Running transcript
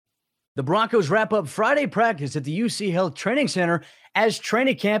The Broncos wrap up Friday practice at the UC Health Training Center as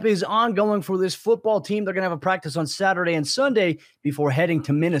training camp is ongoing for this football team. They're going to have a practice on Saturday and Sunday before heading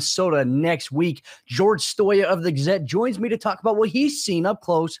to Minnesota next week. George Stoya of the Gazette joins me to talk about what he's seen up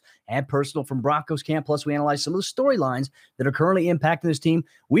close and personal from Broncos camp. Plus, we analyze some of the storylines that are currently impacting this team.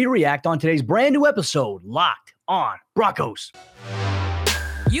 We react on today's brand new episode, Locked on Broncos.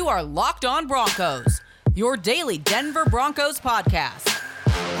 You are Locked on Broncos, your daily Denver Broncos podcast.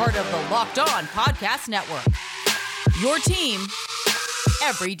 Part of the Locked On Podcast Network. Your team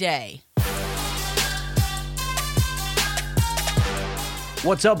every day.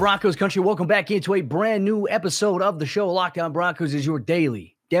 What's up, Broncos country? Welcome back into a brand new episode of the show. Locked On Broncos is your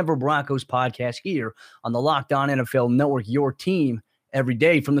daily Denver Broncos podcast here on the Locked On NFL Network. Your team every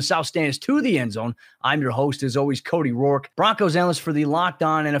day from the South Stands to the end zone. I'm your host, as always, Cody Rourke, Broncos analyst for the Locked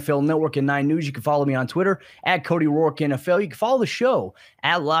On NFL Network and 9 News. You can follow me on Twitter at Cody Rourke NFL. You can follow the show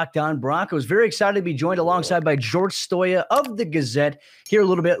at Locked On Broncos. Very excited to be joined alongside by George Stoya of the Gazette. Here a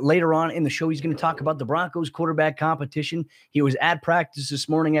little bit later on in the show, he's going to talk about the Broncos quarterback competition. He was at practice this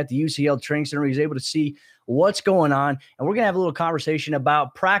morning at the UCL Training Center. He was able to see what's going on, and we're going to have a little conversation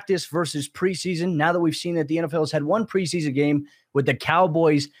about practice versus preseason. Now that we've seen that the NFL has had one preseason game with the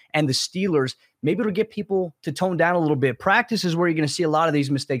Cowboys and the Steelers, maybe it'll get people to tone down a little bit. Practice is where you're going to see a lot of these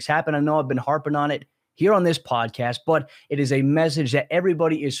mistakes happen. I know I've been harping on it here on this podcast, but it is a message that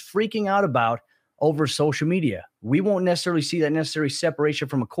everybody is freaking out about over social media. We won't necessarily see that necessary separation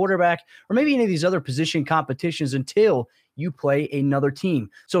from a quarterback or maybe any of these other position competitions until you play another team.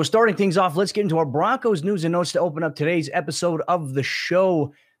 So starting things off, let's get into our Broncos news and notes to open up today's episode of the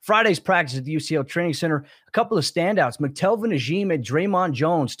show. Friday's practice at the UCL Training Center, a couple of standouts, McTelvin Agim and Draymond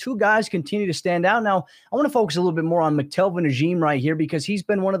Jones. Two guys continue to stand out. Now, I want to focus a little bit more on McTelvin Agim right here because he's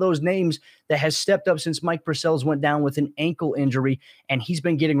been one of those names that has stepped up since Mike Purcell's went down with an ankle injury, and he's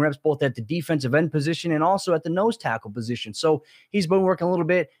been getting reps both at the defensive end position and also at the nose tackle position. So he's been working a little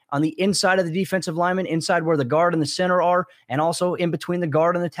bit on the inside of the defensive lineman, inside where the guard and the center are, and also in between the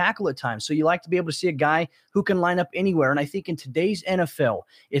guard and the tackle at times. So you like to be able to see a guy who can line up anywhere. And I think in today's NFL,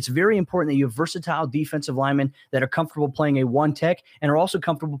 it's very important that you have versatile defensive linemen that are comfortable playing a 1-tech and are also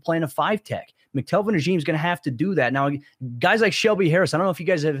comfortable playing a 5-tech. McTelvin Agim is going to have to do that. Now, guys like Shelby Harris, I don't know if you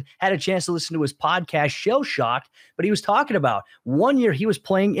guys have had a chance to listen to his podcast, Shell Shocked, but he was talking about one year he was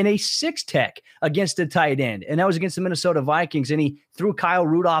playing in a 6-tech against a tight end, and that was against the Minnesota Vikings, and he threw Kyle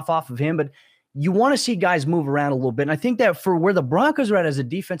Rudolph off of him. But you want to see guys move around a little bit. And I think that for where the Broncos are at as a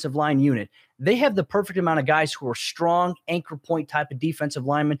defensive line unit, they have the perfect amount of guys who are strong, anchor point type of defensive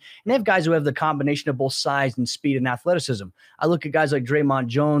linemen, and they have guys who have the combination of both size and speed and athleticism. I look at guys like Draymond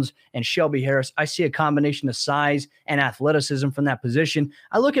Jones and Shelby Harris. I see a combination of size and athleticism from that position.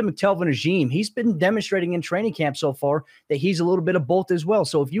 I look at McTelvin Agim. He's been demonstrating in training camp so far that he's a little bit of both as well.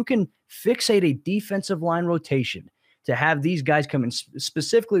 So if you can fixate a defensive line rotation to have these guys come in,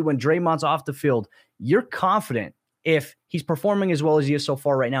 specifically when Draymond's off the field, you're confident if he's performing as well as he is so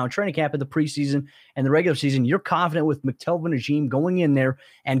far right now in training camp, in the preseason and the regular season, you're confident with McTelvin Agim going in there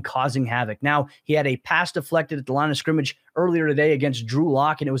and causing havoc. Now, he had a pass deflected at the line of scrimmage earlier today against Drew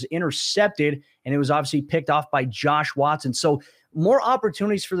Lock, and it was intercepted, and it was obviously picked off by Josh Watson. So more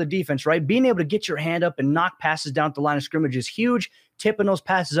opportunities for the defense, right? Being able to get your hand up and knock passes down at the line of scrimmage is huge. Tipping those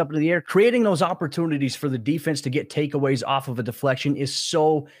passes up into the air, creating those opportunities for the defense to get takeaways off of a deflection is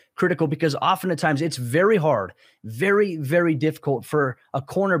so critical because often at times it's very hard, very, very difficult for a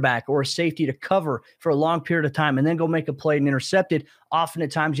cornerback or a safety to cover for a long period of time and then go make a play and intercept it. Often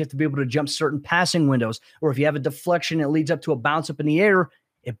at times you have to be able to jump certain passing windows, or if you have a deflection that leads up to a bounce up in the air,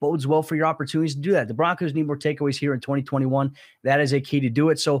 it bodes well for your opportunities to do that. The Broncos need more takeaways here in 2021. That is a key to do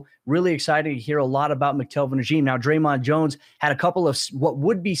it. So really excited to hear a lot about McTelvin Agim. Now, Draymond Jones had a couple of what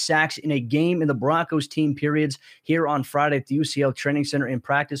would be sacks in a game in the Broncos team periods here on Friday at the UCL Training Center in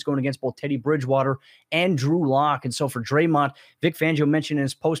practice, going against both Teddy Bridgewater and Drew Lock. And so for Draymond, Vic Fangio mentioned in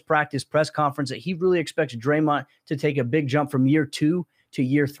his post-practice press conference that he really expects Draymond to take a big jump from year 2 to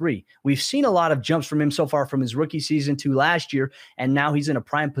year 3. We've seen a lot of jumps from him so far from his rookie season to last year, and now he's in a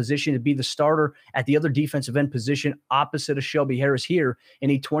prime position to be the starter at the other defensive end position opposite of Shelby Harris here in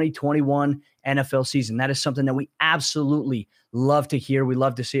a 2021 NFL season. That is something that we absolutely love to hear. We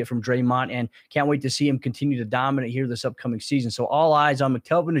love to see it from Draymond, and can't wait to see him continue to dominate here this upcoming season. So all eyes on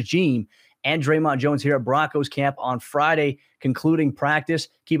McTelvin Agim and Draymond Jones here at Broncos camp on Friday. concluding practice.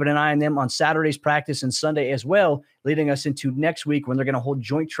 Keeping an eye on them on Saturday's practice and Sunday as well, leading us into next week when they're going to hold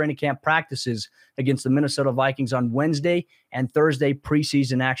joint training camp practices against the Minnesota Vikings on Wednesday and Thursday,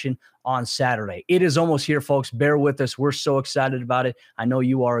 preseason action on Saturday. It is almost here, folks. Bear with us. We're so excited about it. I know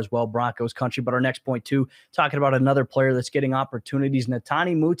you are as well, Broncos country. But our next point, too, talking about another player that's getting opportunities,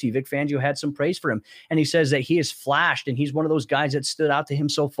 Netane Muti. Vic Fangio had some praise for him, and he says that he has flashed, and he's one of those guys that stood out to him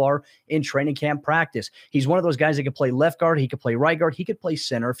so far in training camp practice. He's one of those guys that could play left guard. He could play right guard. He could play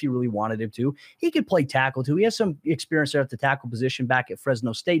center if he really wanted him to. He could play tackle, too. He has some experience there at the tackle position back at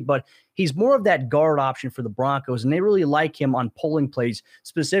Fresno State, but he's more of that guard option for the Broncos, and they really like him on pulling plays.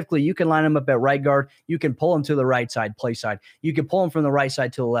 Specifically, you can line him up at right guard. You can pull him to the right side, play side. You can pull him from the right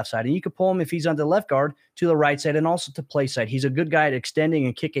side to the left side, and you can pull him if he's on the left guard to the right side and also to play side. He's a good guy at extending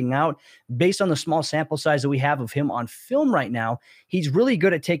and kicking out. Based on the small sample size that we have of him on film right now, he's really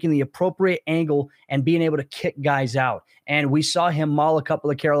good at taking the appropriate angle and being able to kick guys out. And we saw him maul a couple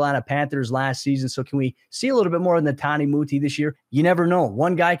of Carolina Panthers last season. So can we see a little bit more of Netane Muti this year? You never know.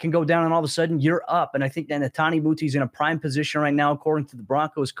 One guy can go down and all of a sudden you're up. And I think that Netane Muti is in a prime position right now, according to the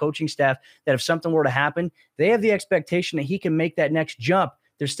Broncos coaching staff, that if something were to happen, they have the expectation that he can make that next jump.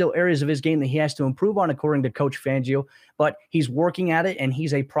 There's still areas of his game that he has to improve on, according to Coach Fangio, but he's working at it, and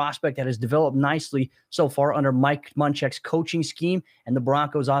he's a prospect that has developed nicely so far under Mike Munchak's coaching scheme and the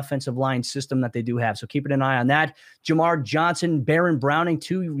Broncos offensive line system that they do have. So keeping an eye on that. Jamar Johnson, Baron Browning,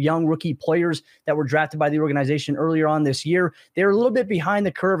 two young rookie players that were drafted by the organization earlier on this year. They're a little bit behind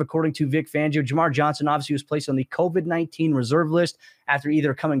the curve, according to Vic Fangio. Jamar Johnson obviously was placed on the COVID-19 reserve list after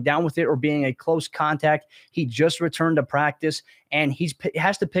either coming down with it or being a close contact. He just returned to practice, and he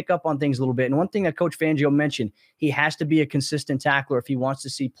has to pick up on things a little bit. And one thing that Coach Fangio mentioned, he has to be a consistent tackler if he wants to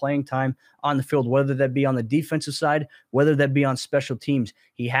see playing time on the field, whether that be on the defensive side, whether that be on special teams.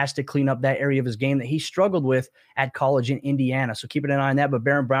 He has to clean up that area of his game that he struggled with at college in Indiana. So keeping an eye on that. But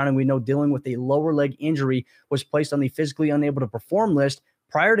Baron Browning, we know, dealing with a lower leg injury, was placed on the physically unable to perform list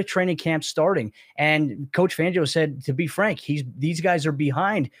prior to training camp starting. And Coach Fangio said, to be frank, these guys are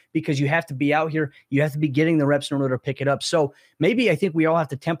behind because you have to be out here. You have to be getting the reps in order to pick it up. So maybe I think we all have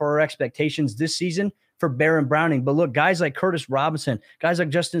to temper our expectations this season for Baron Browning. But look, guys like Curtis Robinson, guys like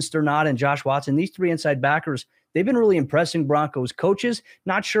Justin Sternad and Josh Watson, these three inside backers, they've been really impressing Broncos coaches.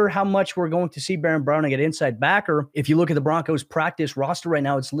 Not sure how much we're going to see Baron Browning at inside backer. If you look at the Broncos practice roster right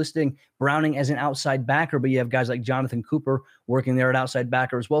now, it's listing Browning as an outside backer, but you have guys like Jonathan Cooper working there at outside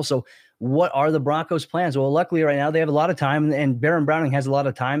backer as well. So what are the Broncos' plans? Well, luckily right now they have a lot of time, and Baron Browning has a lot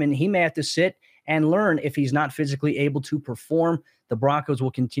of time, and he may have to sit and learn if he's not physically able to perform. The Broncos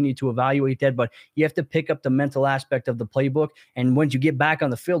will continue to evaluate that, but you have to pick up the mental aspect of the playbook. And once you get back on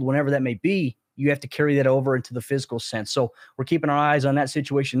the field, whenever that may be, you have to carry that over into the physical sense. So we're keeping our eyes on that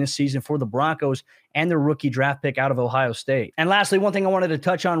situation this season for the Broncos and their rookie draft pick out of Ohio State. And lastly, one thing I wanted to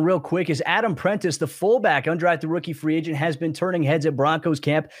touch on real quick is Adam Prentice, the fullback, undrafted rookie free agent, has been turning heads at Broncos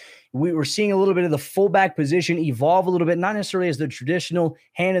camp. We were seeing a little bit of the fullback position evolve a little bit, not necessarily as the traditional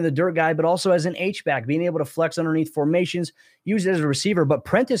hand in the dirt guy, but also as an H-back, being able to flex underneath formations, use it as a receiver. But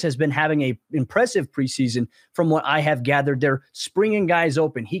Prentice has been having an impressive preseason from what I have gathered. They're springing guys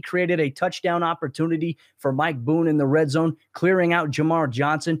open. He created a touchdown opportunity for Mike Boone in the red zone, clearing out Jamar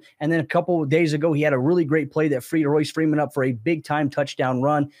Johnson. And then a couple of days ago, he had a really great play that freed Royce Freeman up for a big-time touchdown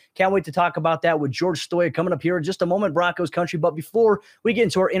run. Can't wait to talk about that with George Stoia coming up here in just a moment, Broncos country. But before we get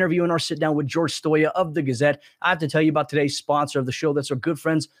into our interview and our sit-down with George Stoia of the Gazette, I have to tell you about today's sponsor of the show. That's our good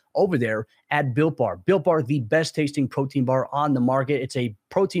friends over there at Built Bar. Built Bar, the best-tasting protein bar on the market. It's a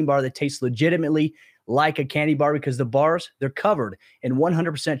protein bar that tastes legitimately like a candy bar because the bars, they're covered in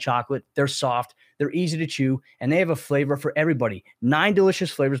 100% chocolate. They're soft. They're easy to chew, and they have a flavor for everybody. 9 delicious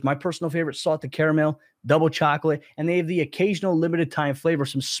flavors. My personal favorite, salted caramel, double chocolate, and they have the occasional limited time flavor,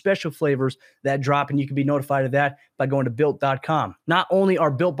 some special flavors that drop, and you can be notified of that by going to Built.com. Not only are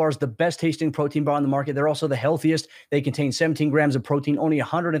Built Bars the best tasting protein bar on the market, they're also the healthiest. They contain 17 grams of protein, only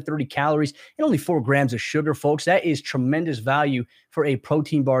 130 calories, and only 4 grams of sugar, folks. That is tremendous value for a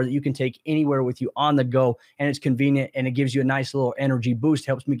protein bar that you can take anywhere with you on the go, and it's convenient, and it gives you a nice little energy boost.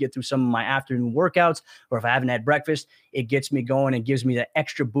 Helps me get through some of my afternoon workouts, or if I haven't had breakfast, it gets me going and gives me that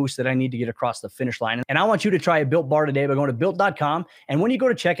extra boost that I need to get across the finish line. And I want you to try a Built Bar today by going to Built.com, and when you go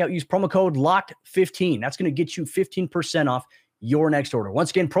to checkout, use promo code LOCKED15. That's going to get you 15% off your next order.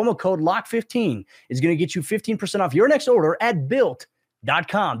 Once again, promo code LOCKED15 is going to get you 15% off your next order at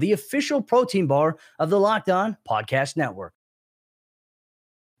Built.com, the official protein bar of the Locked On Podcast Network.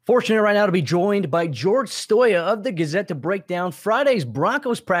 Fortunate right now to be joined by George Stoia of the Gazette to break down Friday's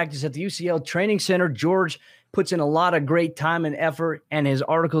Broncos practice at the UCL Training Center. George puts in a lot of great time and effort, and his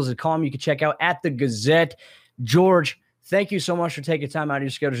articles and column you can check out at the Gazette. George, Thank you so much for taking time out of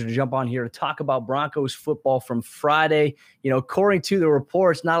your schedule to jump on here to talk about Broncos football from Friday. According to the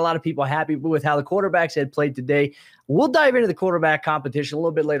reports, not a lot of people happy with how the quarterbacks had played today. We'll dive into the quarterback competition a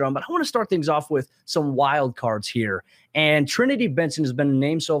little bit later on, but I want to start things off with some wild cards here. And Trinity Benson has been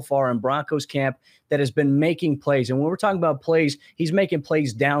named so far in Broncos camp that has been making plays. And when we're talking about plays, he's making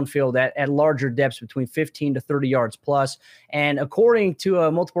plays downfield at larger depths between 15 to 30 yards plus. And according to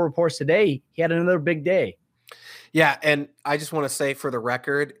multiple reports today, he had another big day. Yeah, and I just want to say for the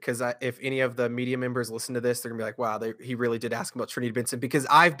record, because if any of the media members listen to this, they're going to be like, wow, he really did ask about Trinity Benson, because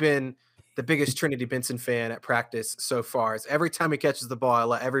I've been the biggest Trinity Benson fan at practice so far. It's every time he catches the ball, I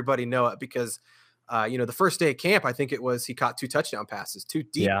let everybody know it because, the first day of camp, I think it was he caught 2 touchdown passes, 2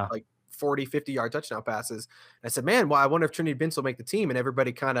 deep, like 40, 50-yard touchdown passes. And I said, man, well, I wonder if Trinity Benson will make the team. And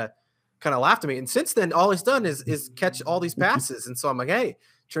everybody kind of laughed at me. And since then, all he's done is catch all these passes. And so I'm like, hey,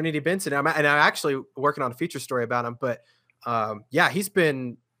 Trinity Benson. I'm actually working on a feature story about him, but he's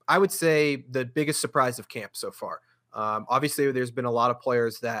been, I would say, the biggest surprise of camp so far. Obviously there's been a lot of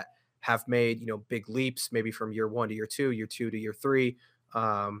players that have made, big leaps, maybe from year 1 to year 2 to year 3.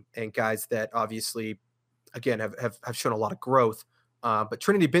 And guys that obviously, again, have shown a lot of growth. But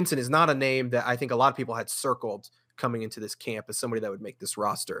Trinity Benson is not a name that I think a lot of people had circled coming into this camp as somebody that would make this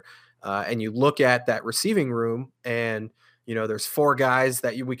roster. And you look at that receiving room and, there's 4 guys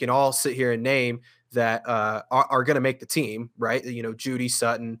that we can all sit here and name that are going to make the team, right? Judy,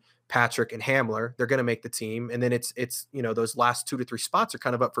 Sutton, Patrick, and Hamler, they're going to make the team. And then it's those last 2 to 3 spots are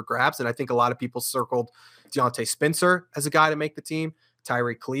kind of up for grabs. And I think a lot of people circled Deontay Spencer as a guy to make the team,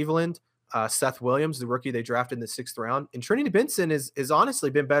 Tyree Cleveland, Seth Williams, the rookie they drafted in the 6th round. And Trinity Benson is honestly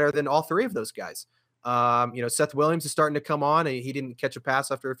been better than all 3 of those guys. Seth Williams is starting to come on. He didn't catch a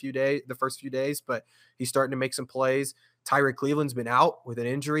pass after the first few days, but he's starting to make some plays. Tyree Cleveland's been out with an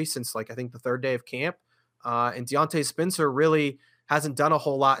injury since I think the 3rd day of camp. And Deontay Spencer really hasn't done a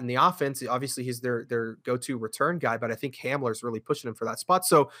whole lot in the offense. Obviously he's their go-to return guy, but I think Hamler's really pushing him for that spot.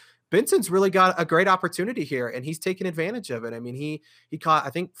 So Benson's really got a great opportunity here, and he's taken advantage of it. I mean, he caught, I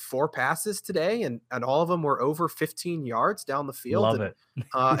think, 4 passes today, and all of them were over 15 yards down the field. Love it.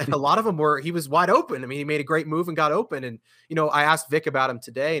 And a lot of them he was wide open. I mean, he made a great move and got open. And, I asked Vic about him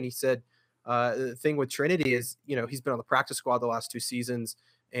today, and he said, the thing with Trinity is, he's been on the practice squad the last 2 seasons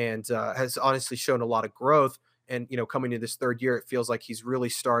and has honestly shown a lot of growth. And, coming to this 3rd year, it feels like he's really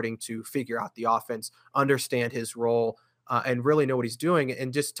starting to figure out the offense, understand his role, and really know what he's doing.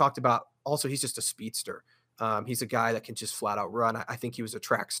 And just talked about also, he's just a speedster. He's a guy that can just flat out run. I think he was a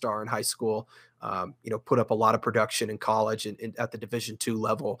track star in high school, put up a lot of production in college and at the Division II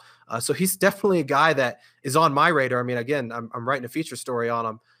level. So he's definitely a guy that is on my radar. I mean, again, I'm writing a feature story on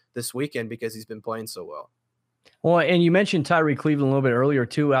him this weekend because he's been playing so well. Well, and you mentioned Tyree Cleveland a little bit earlier,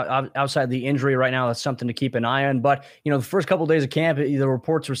 too, outside the injury right now. That's something to keep an eye on. But, the first couple of days of camp, the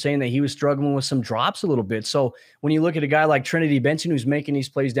reports were saying that he was struggling with some drops a little bit. So when you look at a guy like Trinity Benson, who's making these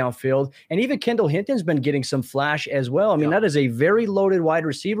plays downfield, and even Kendall Hinton's been getting some flash as well. I mean, that is a very loaded wide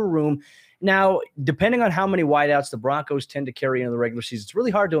receiver room. Now, depending on how many wideouts the Broncos tend to carry into the regular season, it's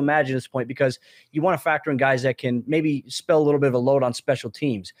really hard to imagine at this point because you want to factor in guys that can maybe spell a little bit of a load on special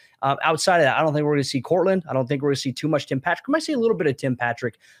teams. Outside of that, I don't think we're going to see Cortland. I don't think we're going to see too much Tim Patrick. We might see a little bit of Tim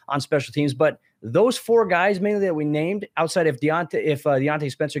Patrick on special teams, but those 4 guys mainly that we named, outside if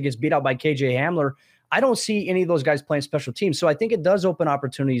Deontay Spencer gets beat out by KJ Hamler, I don't see any of those guys playing special teams. So I think it does open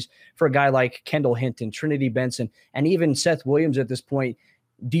opportunities for a guy like Kendall Hinton, Trinity Benson, and even Seth Williams at this point.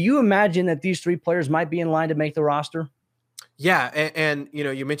 Do you imagine that these 3 players might be in line to make the roster? Yeah. And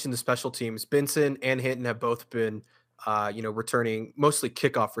you mentioned the special teams. Benson and Hinton have both been, returning mostly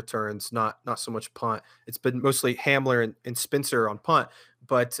kickoff returns, not so much punt. It's been mostly Hamler and Spencer on punt,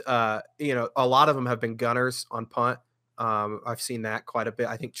 but, a lot of them have been gunners on punt. I've seen that quite a bit.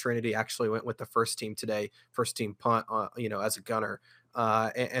 I think Trinity actually went with the first team today, first team punt, as a gunner.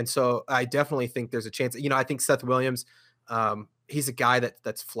 And so I definitely think there's a chance. I think Seth Williams, he's a guy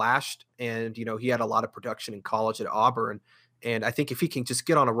that's flashed, and, he had a lot of production in college at Auburn. And I think if he can just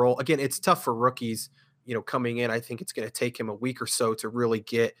get on a roll, again, it's tough for rookies, coming in. I think it's going to take him a week or so to really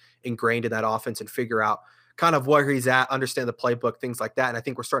get ingrained in that offense and figure out kind of where he's at, understand the playbook, things like that. And I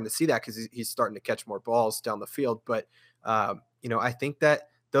think we're starting to see that because he's starting to catch more balls down the field. But, I think that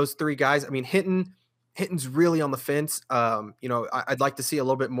those 3 guys, I mean, Hinton's really on the fence. I'd like to see a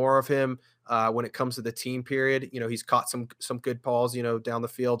little bit more of him when it comes to the team period. He's caught some good balls, down the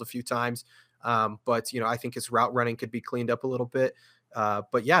field a few times. But I think his route running could be cleaned up a little bit.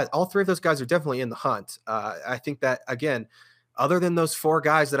 But yeah, all 3 of those guys are definitely in the hunt. I think that, again, other than those 4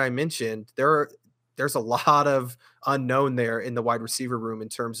 guys that I mentioned, there's a lot of unknown there in the wide receiver room in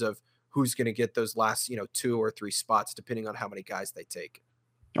terms of who's going to get those last, 2 or 3 spots, depending on how many guys they take.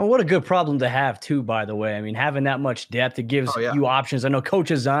 Oh, what a good problem to have, too, by the way. I mean, having that much depth, it gives Oh, yeah. you options. I know Coach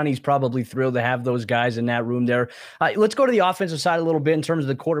Azzani's probably thrilled to have those guys in that room there. Let's go to the offensive side a little bit in terms of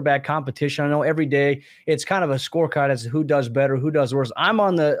the quarterback competition. I know every day it's kind of a scorecard as to who does better, who does worse. I'm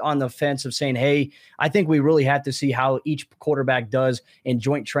on the fence of saying, hey, I think we really have to see how each quarterback does in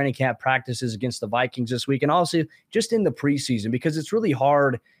joint training camp practices against the Vikings this week, and also just in the preseason, because it's really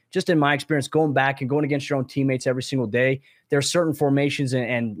hard, just in my experience, going back and going against your own teammates every single day. There are certain formations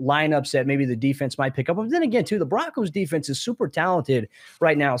and lineups that maybe the defense might pick up. But then again, too, the Broncos defense is super talented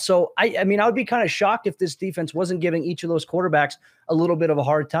right now. So, I mean, I would be kind of shocked if this defense wasn't giving each of those quarterbacks a little bit of a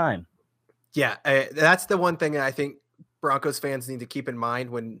hard time. Yeah, that's the one thing that I think Broncos fans need to keep in mind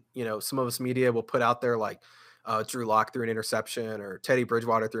when, some of us media will put out there like Drew Lock threw an interception or Teddy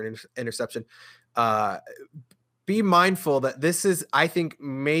Bridgewater threw an interception. Be mindful that this is, I think,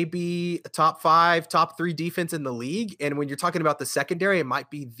 maybe a top 5, top 3 defense in the league. And when you're talking about the secondary, it might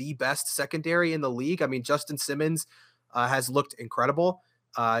be the best secondary in the league. I mean, Justin Simmons has looked incredible,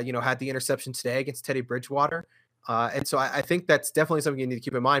 had the interception today against Teddy Bridgewater. And so I think that's definitely something you need to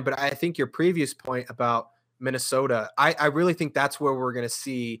keep in mind. But I think your previous point about Minnesota, I really think that's where we're going to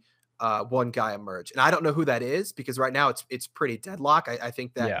see one guy emerge. And I don't know who that is, because right now it's pretty deadlock. I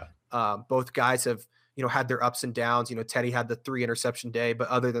think that both guys have, had their ups and downs. Teddy had the 3 interception day, but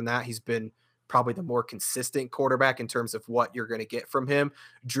other than that, he's been probably the more consistent quarterback in terms of what you're going to get from him.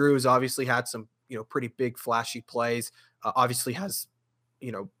 Drew's obviously had some, pretty big flashy plays, obviously has,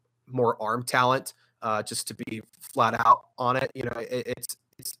 more arm talent, just to be flat out on it.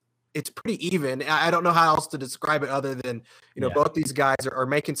 It's pretty even. I don't know how else to describe it other than, both these guys are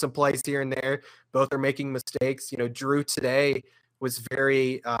making some plays here and there. Both are making mistakes. Drew today was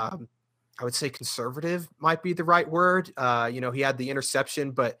very, I would say conservative might be the right word. He had the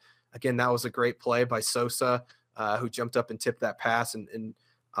interception, but again, that was a great play by Sosa, who jumped up and tipped that pass. And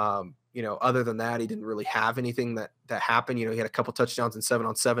other than that, he didn't really have anything that happened. He had a couple touchdowns and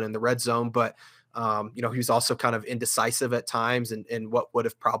 7-on-7 in the red zone, but he was also kind of indecisive at times and what would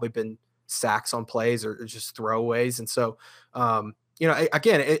have probably been sacks on plays or just throwaways. And so,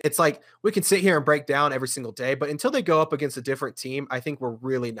 again, it's like we can sit here and break down every single day, but until they go up against a different team, I think we're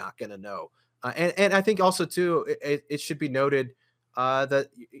really not going to know. And I think also too, it should be noted that,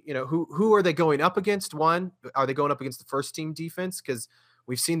 who are they going up against? One, are they going up against the first team defense? Because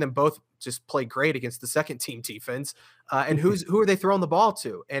we've seen them both just play great against the second team defense. And who are they throwing the ball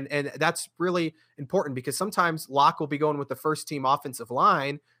to? And that's really important, because sometimes Locke will be going with the first team offensive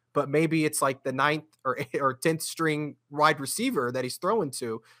line, but maybe it's like the 9th or 10th string wide receiver that he's throwing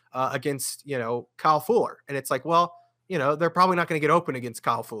to against, Kyle Fuller. And it's like, well, they're probably not going to get open against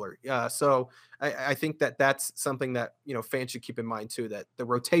Kyle Fuller. So I think that that's something that, fans should keep in mind too, that the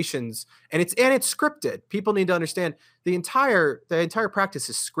rotations and it's scripted. People need to understand the entire practice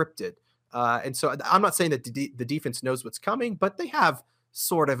is scripted. And so I'm not saying that the defense knows what's coming, but they have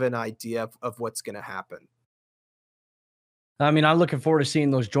sort of an idea of what's going to happen. I mean, I'm looking forward to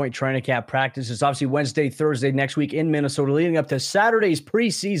seeing those joint training camp practices. Obviously, Wednesday, Thursday next week in Minnesota, leading up to Saturday's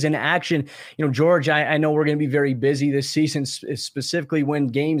preseason action. George, I know we're going to be very busy this season, specifically when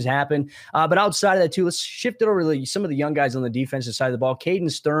games happen. But outside of that, too, let's shift it over to some of the young guys on the defensive side of the ball. Caden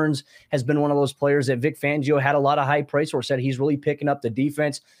Stearns has been one of those players that Vic Fangio had a lot of high praise for, said he's really picking up the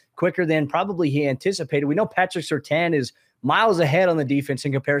defense quicker than probably he anticipated. We know Patrick Surtain is miles ahead on the defense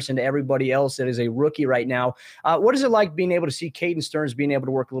in comparison to everybody else that is a rookie right now. What is it like being able to see Caden Stearns being able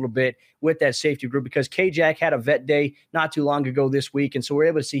to work a little bit with that safety group? Because K-Jack had a vet day not too long ago this week, and so we're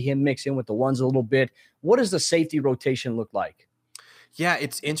able to see him mix in with the ones a little bit. What does the safety rotation look like? Yeah,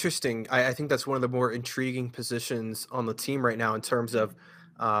 it's interesting. I think that's one of the more intriguing positions on the team right now in terms of,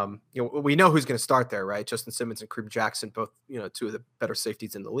 we know who's going to start there, right? Justin Simmons and Kareem Jackson, both, two of the better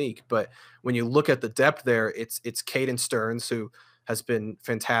safeties in the league. But when you look at the depth there, it's Caden Stearns, who has been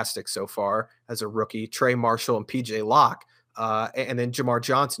fantastic so far as a rookie, Trey Marshall and PJ Locke. And then Jamar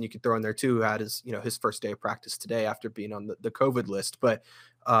Johnson, you could throw in there too, who had his first day of practice today after being on the COVID list. But,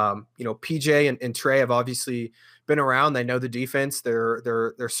 PJ and Trey have obviously been around. They know the defense.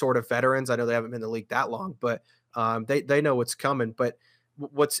 They're sort of veterans. I know they haven't been in the league that long, but they know what's coming. But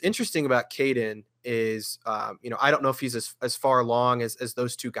what's interesting about Caden is, I don't know if he's as far along as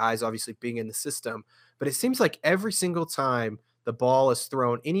those two guys, obviously being in the system, but it seems like every single time the ball is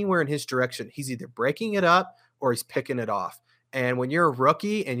thrown anywhere in his direction, he's either breaking it up or he's picking it off. And when you're a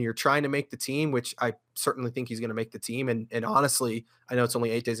rookie and you're trying to make the team, which I certainly think he's going to make the team. And honestly, I know it's only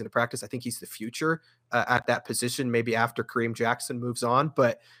 8 days into practice. I think he's the future at that position, maybe after Kareem Jackson moves on.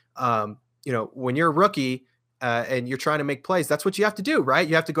 But, when you're a rookie, and you're trying to make plays. That's what you have to do, right?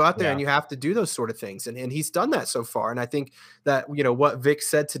 You have to go out there Yeah. and you have to do those sort of things. And he's done that so far. And I think that, what Vic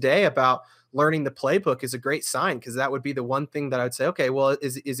said today about learning the playbook is a great sign, because that would be the one thing that I would say, okay, well,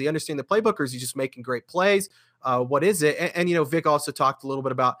 is he understanding the playbook, or is he just making great plays? What is it? And Vic also talked a little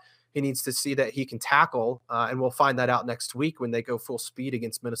bit about he needs to see that he can tackle, and we'll find that out next week when they go full speed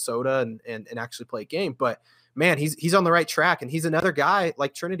against Minnesota and actually play a game. But man, he's on the right track, and he's another guy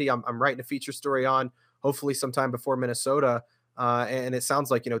like Trinity. I'm writing a feature story on, hopefully sometime before Minnesota. And it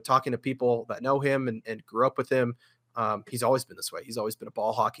sounds like, talking to people that know him and grew up with him, he's always been this way. He's always been a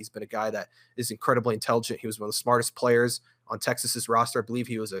ball hawk. He's been a guy that is incredibly intelligent. He was one of the smartest players on Texas's roster. I believe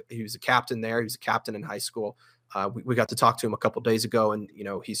he was a captain there. He was a captain in high school. We got to talk to him a couple days ago, and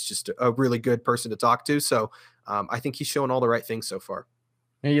he's just a really good person to talk to. So I think he's showing all the right things so far.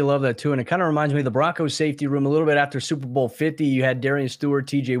 And you love that too. And it kind of reminds me of the Broncos safety room a little bit after Super Bowl 50. You had Darian Stewart,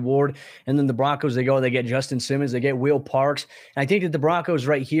 TJ Ward, and then the Broncos, they get Justin Simmons, they get Will Parks. And I think that the Broncos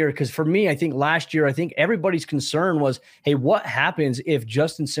right here, because for me, I think last year, I think everybody's concern was, hey, what happens if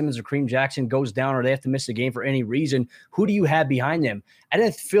Justin Simmons or Kareem Jackson goes down or they have to miss a game for any reason? Who do you have behind them? I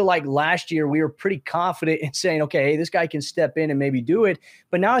didn't feel like last year we were pretty confident in saying, okay, hey, this guy can step in and maybe do it.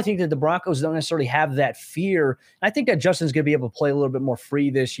 But now I think that the Broncos don't necessarily have that fear. And I think that Justin's going to be able to play a little bit more free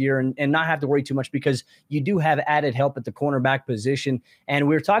this year and not have to worry too much, because you do have added help at the cornerback position. And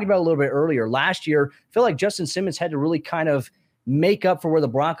we were talking about a little bit earlier. Last year, I feel like Justin Simmons had to really kind of make up for where the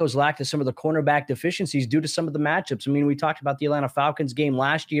Broncos lacked some of the cornerback deficiencies due to some of the matchups. I mean, we talked about the Atlanta Falcons game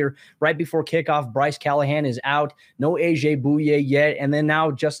last year, right before kickoff. Bryce Callahan is out. No AJ Bouye yet. And then now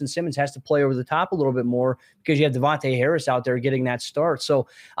Justin Simmons has to play over the top a little bit more because you have Devontae Harris out there getting that start. So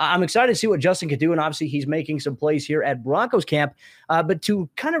I'm excited to see what Justin can do. And obviously he's making some plays here at Broncos camp. But to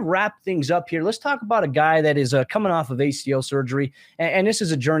kind of wrap things up here, let's talk about a guy that is coming off of ACL surgery. And this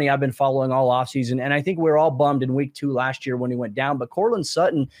is a journey I've been following all offseason. And I think we were all bummed in week 2 last year when he went down. But Courtland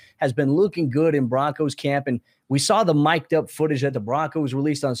Sutton has been looking good in Broncos camp. And we saw the mic'd up footage that the Broncos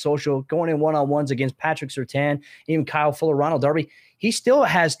released on social, going in one-on-ones against Patrick Surtain, even Kyle Fuller, Ronald Darby. He still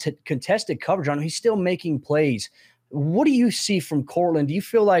has contested coverage on him. He's still making plays. What do you see from Courtland? Do you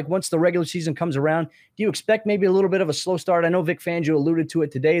feel like once the regular season comes around, do you expect maybe a little bit of a slow start? I know Vic Fangio alluded to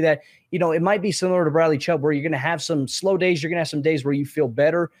it today that, it might be similar to Bradley Chubb, where you're going to have some slow days. You're going to have some days where you feel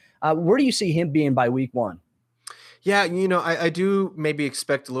better. Where do you see him being by week 1? Yeah, I do maybe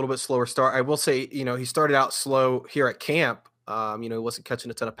expect a little bit slower start. I will say, he started out slow here at camp. He wasn't catching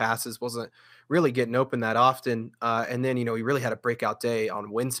a ton of passes, wasn't really getting open that often. And then, he really had a breakout day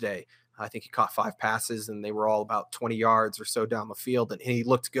on Wednesday. I think he caught 5 passes, and they were all about 20 yards or so down the field. And he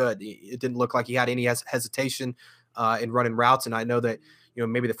looked good. It didn't look like he had any hesitation in running routes. And I know that,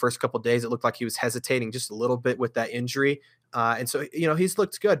 maybe the first couple of days, it looked like he was hesitating just a little bit with that injury. And so, he's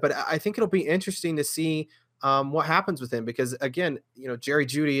looked good. But I think it'll be interesting to see what happens with him, because again, Jerry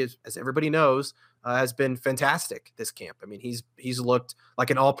Jeudy, as everybody knows, has been fantastic this camp. I mean, he's looked like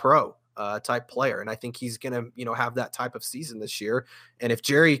an all-pro type player, and I think he's gonna have that type of season this year. And if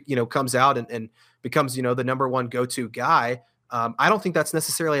Jerry comes out and becomes the number one go-to guy, I don't think that's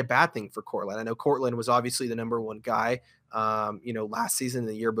necessarily a bad thing for Courtland. I know Courtland was obviously the number one guy last season,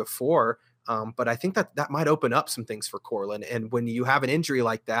 the year before. But I think that might open up some things for Courtland. And when you have an injury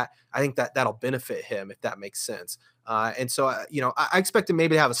like that, I think that'll benefit him, if that makes sense. And so, I expect him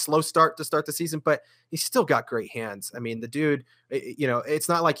maybe to have a slow start to start the season, but he's still got great hands. I mean, the dude, it's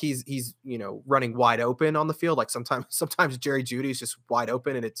not like he's running wide open on the field. Like sometimes Jerry Jeudy is just wide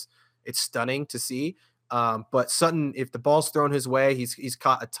open, and it's stunning to see. But Sutton, if the ball's thrown his way, he's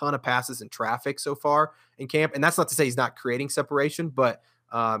caught a ton of passes in traffic so far in camp. And that's not to say he's not creating separation, but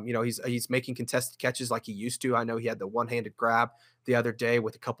he's making contested catches like he used to. I know he had the one-handed grab the other day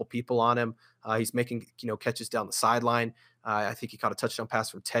with a couple people on him. He's making, catches down the sideline. I think he caught a touchdown pass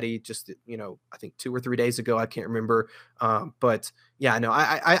from Teddy just, I think 2 or 3 days ago. I can't remember. But yeah, no,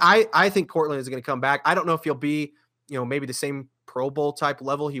 I think Courtland is going to come back. I don't know if he'll be, maybe the same Pro Bowl type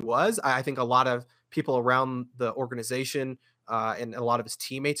level he was. I think a lot of people around the organization and a lot of his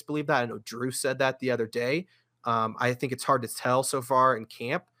teammates believe that. I know Drew said that the other day. I think it's hard to tell so far in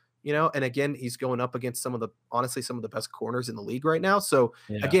camp, and again, he's going up against some of the best corners in the league right now. So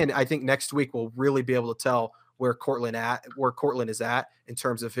again, I think next week we'll really be able to tell where Courtland is at in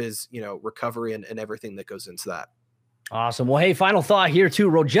terms of his, recovery and everything that goes into that. Awesome. Well, hey, final thought here too.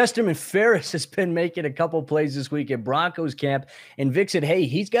 Rojesterman Ferris has been making a couple plays this week at Broncos camp, and Vic said, hey,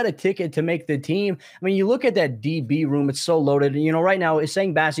 he's got a ticket to make the team. I mean, you look at that DB room, it's so loaded. Right now, it's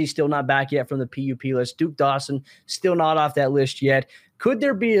saying Bassey's still not back yet from the PUP list. Duke Dawson still not off that list yet. Could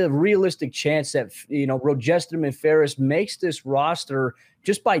there be a realistic chance that, Rojesterman Ferris makes this roster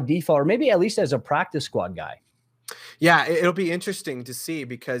just by default, or maybe at least as a practice squad guy? Yeah, it'll be interesting to see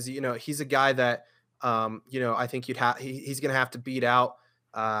because, he's a guy that, I think he's going to have to beat out,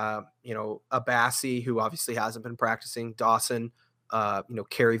 Abassi, who obviously hasn't been practicing, Dawson,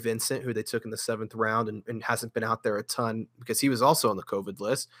 Kerry Vincent, who they took in the 7th round and hasn't been out there a ton because he was also on the COVID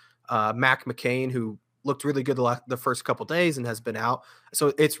list. Mac McCain, who looked really good the first couple days and has been out.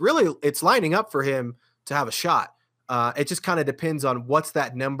 So it's lining up for him to have a shot. It just kind of depends on what's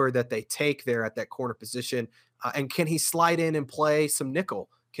that number that they take there at that corner position. And can he slide in and play some nickel?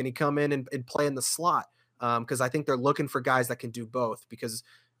 Can he come in and play in the slot? Because I think they're looking for guys that can do both because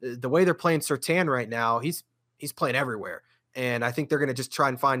the way they're playing Surtain right now, he's playing everywhere. And I think they're going to just try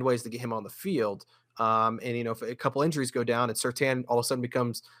and find ways to get him on the field. If a couple injuries go down and Surtain all of a sudden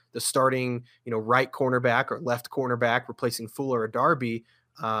becomes the starting, right cornerback or left cornerback, replacing Fuller or Darby,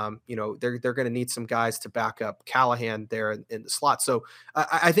 they're going to need some guys to back up Callahan there in the slot. So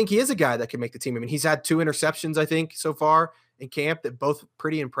I think he is a guy that can make the team. I mean, he's had 2 interceptions, I think, so far in camp, that both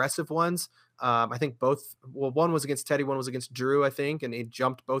pretty impressive ones. I think one was against Teddy, one was against Drew, I think, and he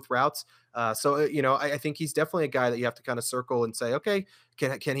jumped both routes. I think he's definitely a guy that you have to kind of circle and say, okay,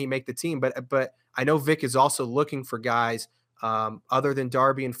 can he make the team? But I know Vic is also looking for guys other than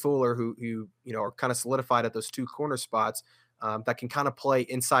Darby and Fuller who are kind of solidified at those 2 corner spots that can kind of play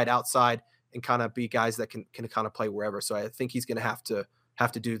inside, outside, and kind of be guys that can kind of play wherever. So I think he's going to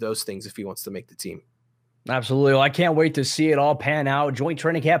have to do those things if he wants to make the team. Absolutely. Well, I can't wait to see it all pan out. Joint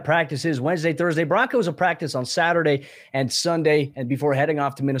training camp practices Wednesday, Thursday. Broncos will practice on Saturday and Sunday. And before heading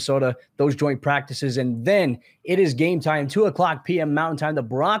off to Minnesota, those joint practices. And then it is game time, 2:00 p.m. Mountain Time. The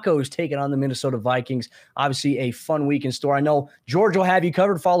Broncos taking on the Minnesota Vikings. Obviously, a fun week in store. I know George will have you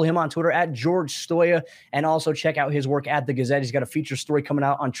covered. Follow him on Twitter at George Stoya. And also check out his work at the Gazette. He's got a feature story coming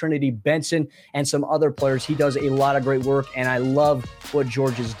out on Trinity, Benson, and some other players. He does a lot of great work, and I love what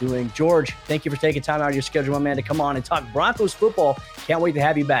George is doing. George, thank you for taking time out of your schedule, my man, to come on and talk Broncos football. Can't wait to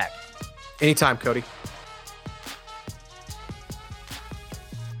have you back. Anytime, Cody.